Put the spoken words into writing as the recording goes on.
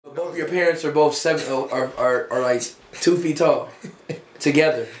Both of your parents are both are like 2 feet tall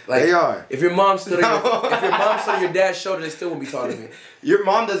together. Like, they are. If your mom stood on your dad's shoulder, they still wouldn't be taller than me. Your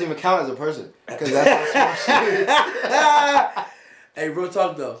mom doesn't even count as a person because that's how small she is. Hey, real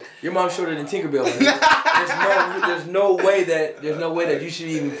talk though. Your mom's shorter than Tinkerbell. There's no way that you should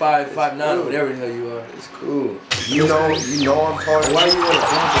even 5'9" or whatever the hell you are. It's cool. You know I'm taller. Why you want to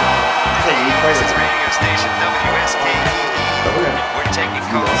jump? This is radio station WSKEE. We're taking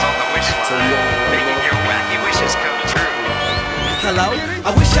calls on the wish line, making your wacky wishes come true. Hello?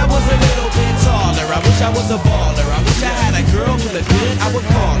 I wish I was a little bit taller. I wish I was a baller. I wish I had a girl who looked good, I would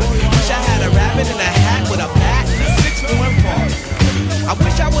call her. Wish I had a rabbit in a hat with a bat and a 6'4" baller. I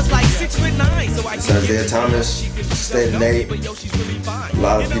wish I was like 6'9" so I could Isaiah Thomas, State Nate. A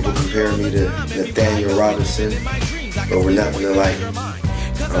lot of people compare me to Nathaniel Robinson, but we're nothing alike.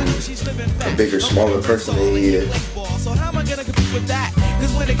 I'm a bigger, smaller person than he is. So how am I gonna compete with that?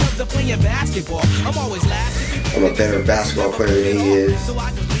 Cause when it comes to playing basketball, I'm always last. I'm a better basketball player than he is. So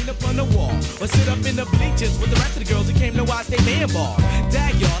I can lean up on the wall or sit up in the bleachers with the rest of the girls who came to watch they man ball.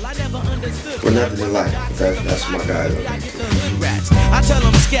 Dag y'all, I never understood. We're nothing alike. That's my guy though. I tell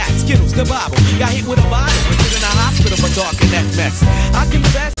them scat, skittles, kabobble. Got hit with a bottle, was in a hospital for talking that mess. I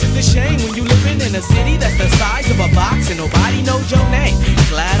confess it's a shame when you living in a city that's the size of a box and nobody knows your name.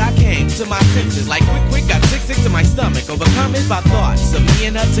 Glad I came to my senses, like quick, got sick to my stomach. Overcome it by thoughts of me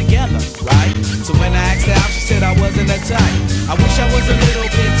and her together, right? So when I asked her out, she said I wasn't a type. I wish I was a little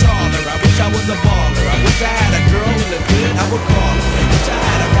bit taller. I wish I was a baller. I wish I had a girl who looked good, I would call her. Wish I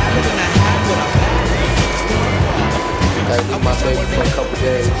had a rabbit in a hat with a bat. Gotta leave my baby for a couple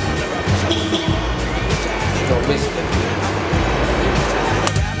days. Don't miss it.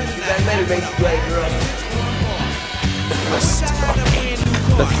 That maybe makes you great, girl.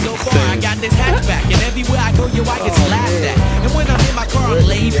 So far, I got this hatchback, and everywhere I go, yo, I get laughed at. And when I'm in my car, I'm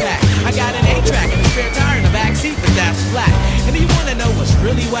laid back. I got an 8-track and a spare tire in the back seat, but that's flat. And do you wanna know what's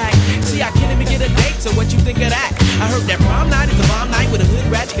really whack? See, I can't even get a date, so what you think of that? I heard that prom night is a bomb night with a hood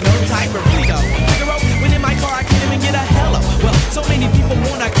ratchet and no type of really though. Figaro, when in my car, I can't even get a hello. Well, so many people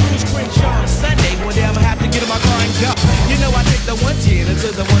want I cruise Crenshaw on Sunday. One day I'ma have to get in my car and go. You know, I take the 110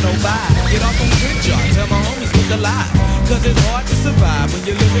 until the 105. Get off on Crenshaw, tell my homies look alive. Cause it's hard to survive when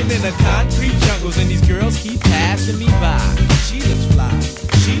you're living in the concrete jungles and these girls keep passing me by. She looks fly,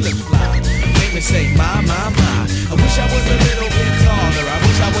 she looks fly. Make me say, my. I wish I was a little bit taller. I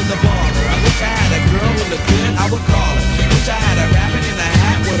wish I was a baller. I wish I had a girl who looked good, I would call her. Wish I had a rabbit in a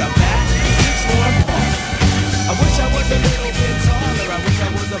hat with a bat and a 6'4" baller. I wish I was a little bit taller. I wish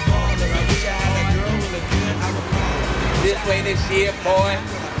I was a baller. I wish I had a girl who looked good, I would call her. This way this year, boy.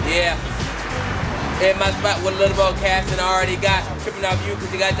 Yeah. In my spot with a little more cash than I already got. Tripping off you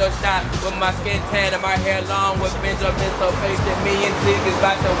cause you got your shot. With my skin tan and my hair long. With mental patient. Me and niggas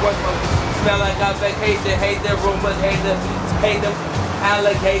about to work. Smell like on vacation. Hate the rumors. Hate the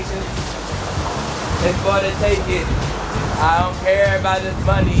allegations. It's for the take it. I don't care about this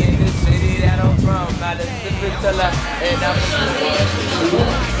money in this city that I'm from. Not a sister till I and I'm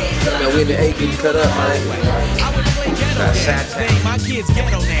Now we in the 8 getting cut up, man. My kids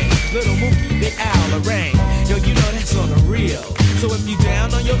ghetto name, Little Mookie, Big Al, Lorraine. Yo, you know that's on the real. So if you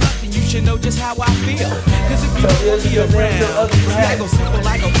down on your luck, then you should know just how I feel. Cause if you don't want me around, I go simple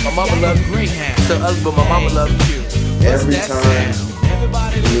like a my mama love you. Greyhound. So ugly, but my mama love you. Every time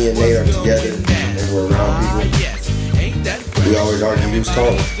me and Nate are together and we're around people, we always argue who's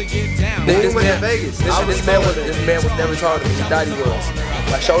taller. This man was never taller than me. He thought he was.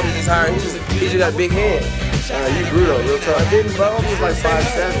 My shoulders is higher. He just got a big head. You grew though, real tall. I didn't, bro. I was like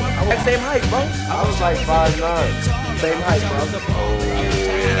 5'7". I was same height, bro. I was like 5'9". Same height, bro. Oh,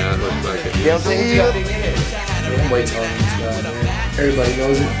 yeah, I look like it. You know what I'm saying? You got a big head. Yeah, I'm way taller than this guy, man. Everybody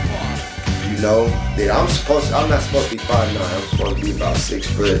knows it. You know that I'm not supposed to be 5'9". I'm supposed to be about 6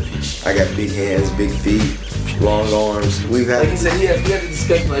 foot. I got big hands, big feet, long arms. We've had, like you said, we had the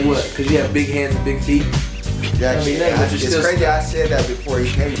discussion like what? Because you have big hands and big feet. Exactly. It's crazy. I said that before he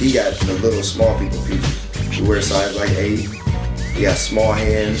came. He got the little small people features. He wears size like 8. He got small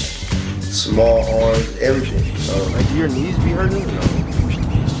hands, small arms, everything. So, like, do your knees be hurting? No.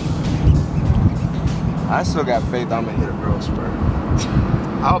 I still got faith I'm gonna hit a growth spurt.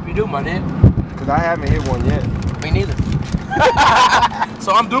 I hope you do, my man. Cause I haven't hit one yet. Me neither.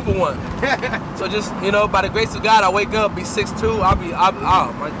 So I'm due for one. So just, you know, by the grace of God, I wake up, be 6'2", All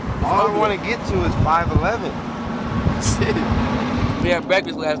I want to get to is 5'11". We had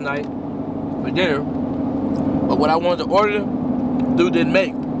breakfast last night for dinner, but what I wanted to order, dude didn't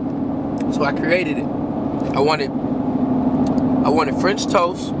make. So I created it. I wanted French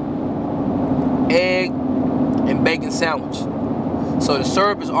toast, egg, and bacon sandwich. So the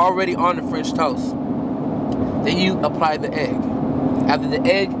syrup is already on the French toast. Then you apply the egg. After the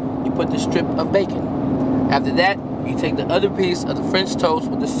egg, you put the strip of bacon. After that, you take the other piece of the French toast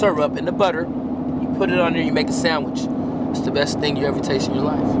with the syrup and the butter, you put it on there, you make a sandwich. It's the best thing you ever taste in your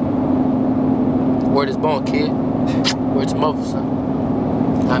life. Word is born, kid. Word's mother, son.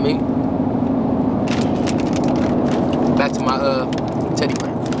 I mean, back to my teddy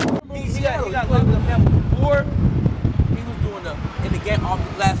bear. He got locked up now before. He was doing in the game off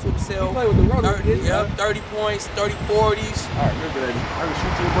the glass with himself. He played with the rotor, 30 points, 30 40s. All right, remember that. I can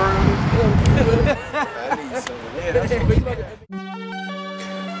shoot you a bird on this. I need some. Yeah, that's what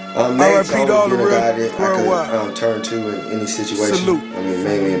Nate's always been a guy that I could turn to in any situation. Salute. I mean,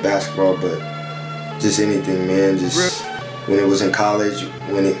 mainly in basketball, but just anything, man. Just when it was in college,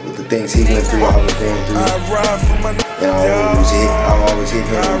 with the things he went through, I was going through, and I always hit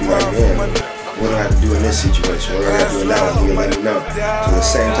him and be like, man, what do I have to do in this situation? What do I have to do now? He can let me know. So the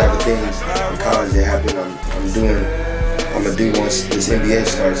same type of things in college that happen, I'm gonna do once this NBA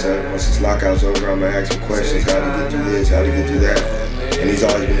starts. Once this lockout's over, I'm gonna ask him questions, how to get through this, how to get through that. And he's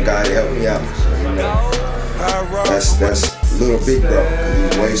always been the guy to help me out. So, you know, that's little big bro, because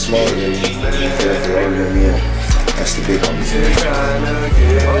he's way smaller than me, older than me. That's the big homie.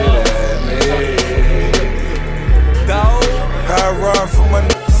 I ride for my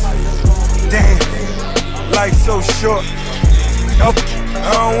damn, life so short. I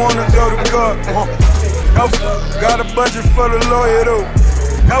don't wanna go to court. Got a budget for the lawyer though.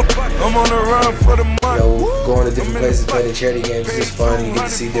 I'm on the run for the money. You know, going to different places, playing charity games is just fun. You get to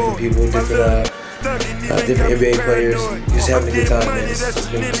see different people, different NBA players. Just having a good time, man. It's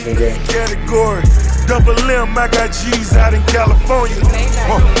been great. Category double M, I got G's out in California. I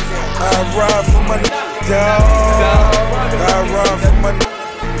ride for my dog. I ride for my.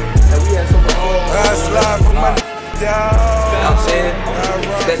 I slide for my dog. You know what I'm saying?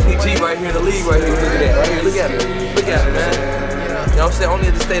 That's PG right here in the league, right here. Look at that, right here. Look at him. Look at him, man. You know what I'm saying? Only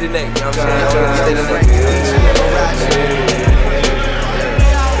at the state of neck. You know what I'm saying? Only at the state of neck.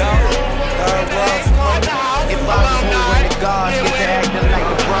 If I was when the guards get to acting like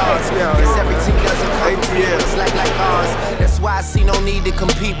the bras, guess everything doesn't come from like ours. That's why I see no need to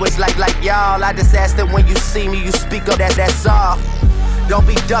compete with like y'all. I just ask that when you see me, you speak up, that's all. Don't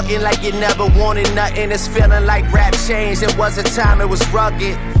be ducking like you never wanted nothing. It's feeling like rap changed. It was a time it was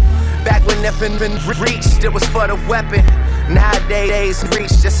rugged. Back when nothing been reached, it was for the weapon. Nowadays,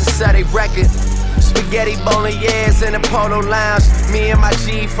 reach just a Sunday record. Spaghetti bolognese in the polo lounge. Me and my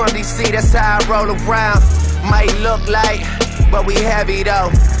G from DC, that's how I roll around. Might look like, but we heavy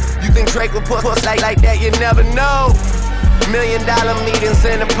though. You think Drake would put like that? You never know. $1 million meetings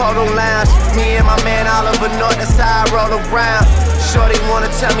in the polo lounge. Me and my man Oliver North, that's how I roll around. Shorty wanna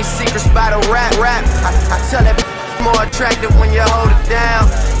tell me secrets by the rap. I tell that more attractive when you hold it down.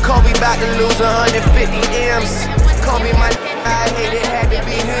 Kobe about to lose 150 M's. Kobe my I hate it, had to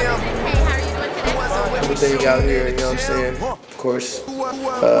be him. Everything out here, you know what I'm saying? Of course, all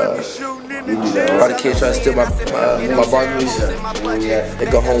the kids try to steal my Barclays. They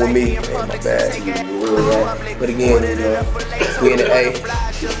go home with me, man, my bad. But again, you know, we in the A.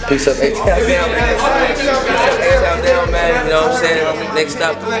 Picks up A-Town down, man. A-Town down, man. You know what I'm saying? Next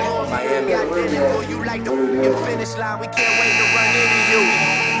up, Miami.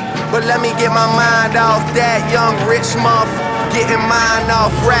 But let me get my mind off that young rich muff. Getting mine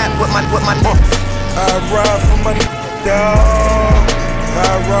off rap with my I ride for my dog.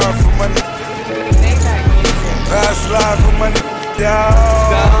 I ride for my. I slide for my dog.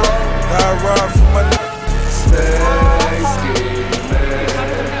 I ride for my.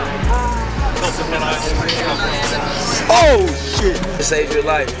 Oh shit! It saves your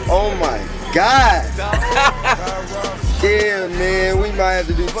life. Oh my God! Yeah, man, we might have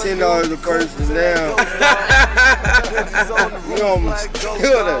to do $10 a person now. You almost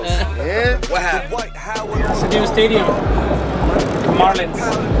killed us, man. What happened? It's a new stadium. Marlins.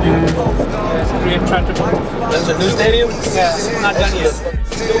 It's a great tractor. That's a new stadium? Yeah, it's not done yet.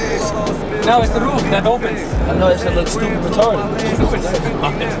 No, it's the roof that opens. I know it should look stupid retarded. Stupid.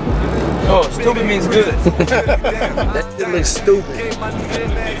 Oh, stupid means good. That shit looks stupid.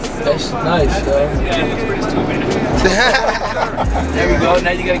 That's nice, yo. Yeah, it looks pretty stupid. There we go.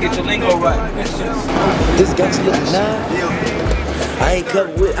 Now you gotta get your lingo right. This guy's looking nice. I ain't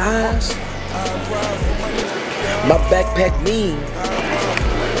covered with eyes. My backpack mean.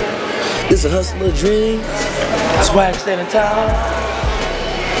 This a hustler dream. Swag standing tall.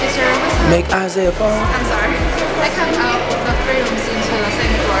 Make Isaiah fall. I'm sorry. I come out the 3 rooms into the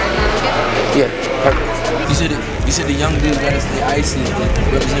same floor. Is that okay? Yeah, perfect. You said the young dudes gotta stay icy,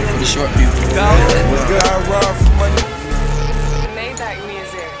 represent for the short people.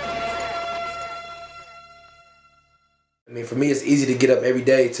 I mean, for me, it's easy to get up every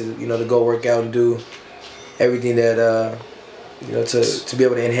day to, you know, to go work out and do everything that, you know, to be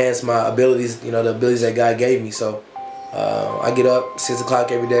able to enhance my abilities, you know, the abilities that God gave me. So I get up 6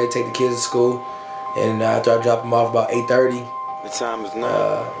 o'clock every day, take the kids to school, and after I drop them off about 8:30, the time is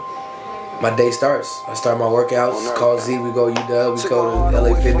now. My day starts. I start my workouts, call Z, we go UW, we go to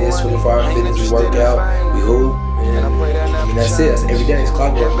LA Fitness, 24-hour fitness, we work out, we hoop, and I mean, that's it. That's every day, it's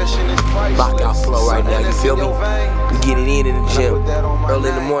clockwork. Lockout flow right now, you feel me? We get it in the gym, early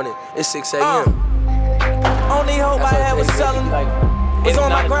in the morning, it's 6 a.m. Only hope I had was selling. It's on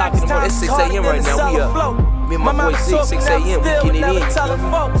my grind, it's 6 a.m. right now, we up. Me and my boy Z, 6 a.m., we getting it in.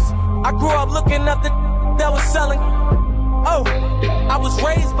 I grew up looking up the that was selling. Oh, I was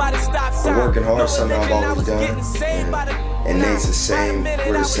raised by the stop sign. Working hard, something I've always done. And Nate's the same.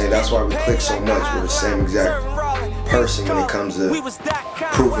 We're the same. That's why we click so much. We're the same exact person when it comes to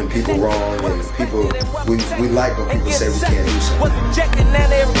proving people wrong and people. We like when people say we can't do something. Was rejected, now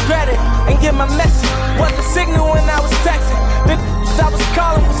they regret it. And get my message. Was a signal when I was texting. The I was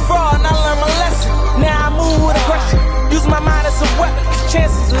calling was fraud, and I learned my lesson. Now I move with aggression. Use my mind as a weapon. Cause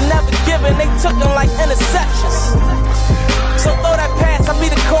chances are never given. They took them like interceptions. So throw that pass, I'll be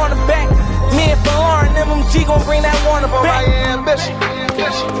the cornerback. Me and Lauren, MMG gon' bring that Warner back.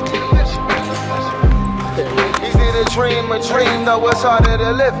 Easy to dream a dream, though it's harder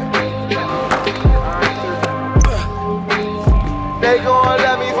to live. They gon'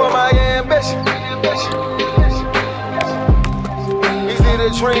 love me for my ambition. Easy to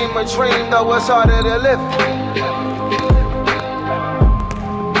dream a dream, though it's harder to live.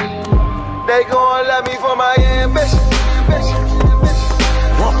 They gon' love me for my ambition.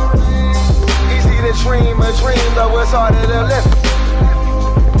 Easy to dream a dream, though it's harder to live.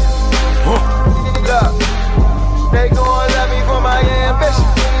 Look, they gon' love me for my ambition.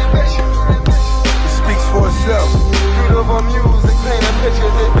 It speaks for itself. Beautiful music, painting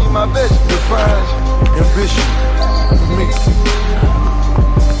pictures, it be my vision. Define ambition for me.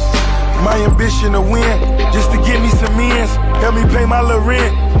 My ambition to win, just to give me some ends, help me pay my little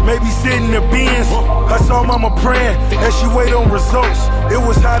rent, maybe sit in the bins. I saw mama praying as she wait on results. It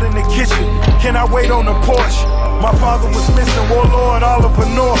was hot in the kitchen, can I wait on the porch? My father was missing, Warlord Oliver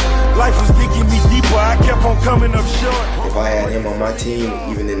North. Life was digging me deeper, I kept on coming up short. If I had him on my team,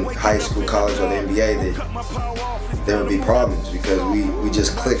 even in high school, college, or the NBA, there would be problems because we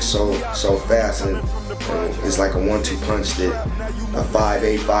just click so fast, and it's like a 1-2 punch that a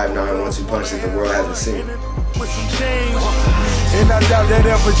 5'8", 5'9", 1-2 punch that the world hasn't seen. And I doubt that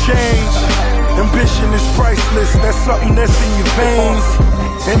ever change. Ambition is priceless, that's something that's in your veins.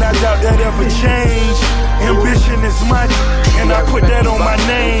 And I doubt that ever change. Ambition is money, and I put that on my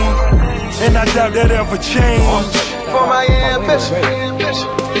name. And I doubt that ever change. For my ambition.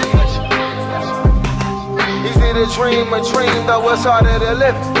 Easy to dream a dream, though it's harder to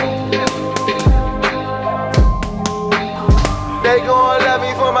live. They gon' love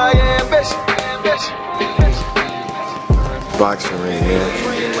me for my ambition. Boxing ring, man.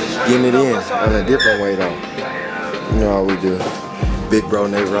 Getting it in on a different way, though. You know how we do. Big bro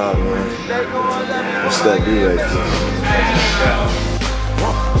Nate Rob, man. What's that do right there?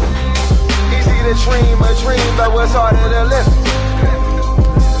 Easy to dream a dream, though it's harder to live.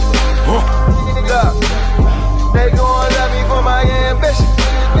 Look, they gon' love me for my ambition.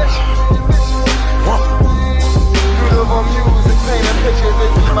 Beautiful music, painting pictures,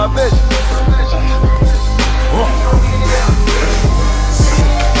 it be my vision.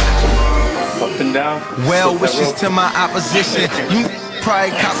 Up and down. Well wishes to my opposition. You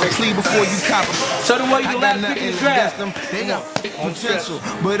probably cop a plea before you cop a. So the way you last pick in the draft. They got potential,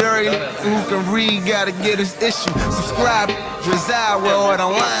 but every who can read gotta get his issue. Subscribe, reside where all the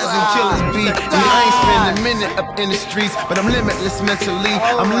lions and killers be. And I ain't spend a minute up in the streets, but I'm limitless mentally.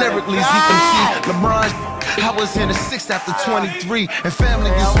 I'm lyrically ZMC. LeBron. I was in the 6 after 23, and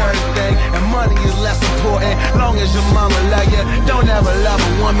family is everything, and money is less important. Long as your mama love you, don't ever love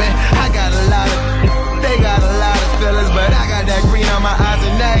a woman. I got a lot of, they got a lot of feelings, but I got that green on my eyes,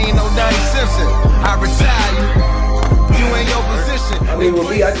 and that ain't no Donnie Simpson. I retire you in your position. I mean, with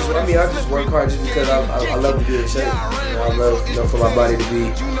me, I just work hard just because I love to be in shape. You know, I love, you know, for my body to be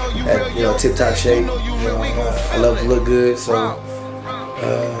at, you know, tip-top shape. You know, I love to look good, so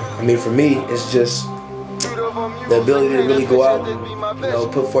I mean, for me, it's just the ability to really go out and, you know,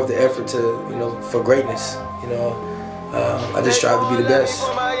 put forth the effort to, you know, for greatness. You know, I just strive to be the best,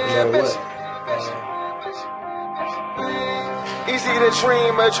 no matter what. Easy to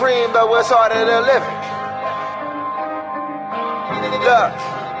dream a dream, though it's harder to live. Look,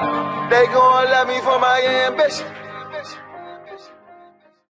 they gon' love me for my ambition.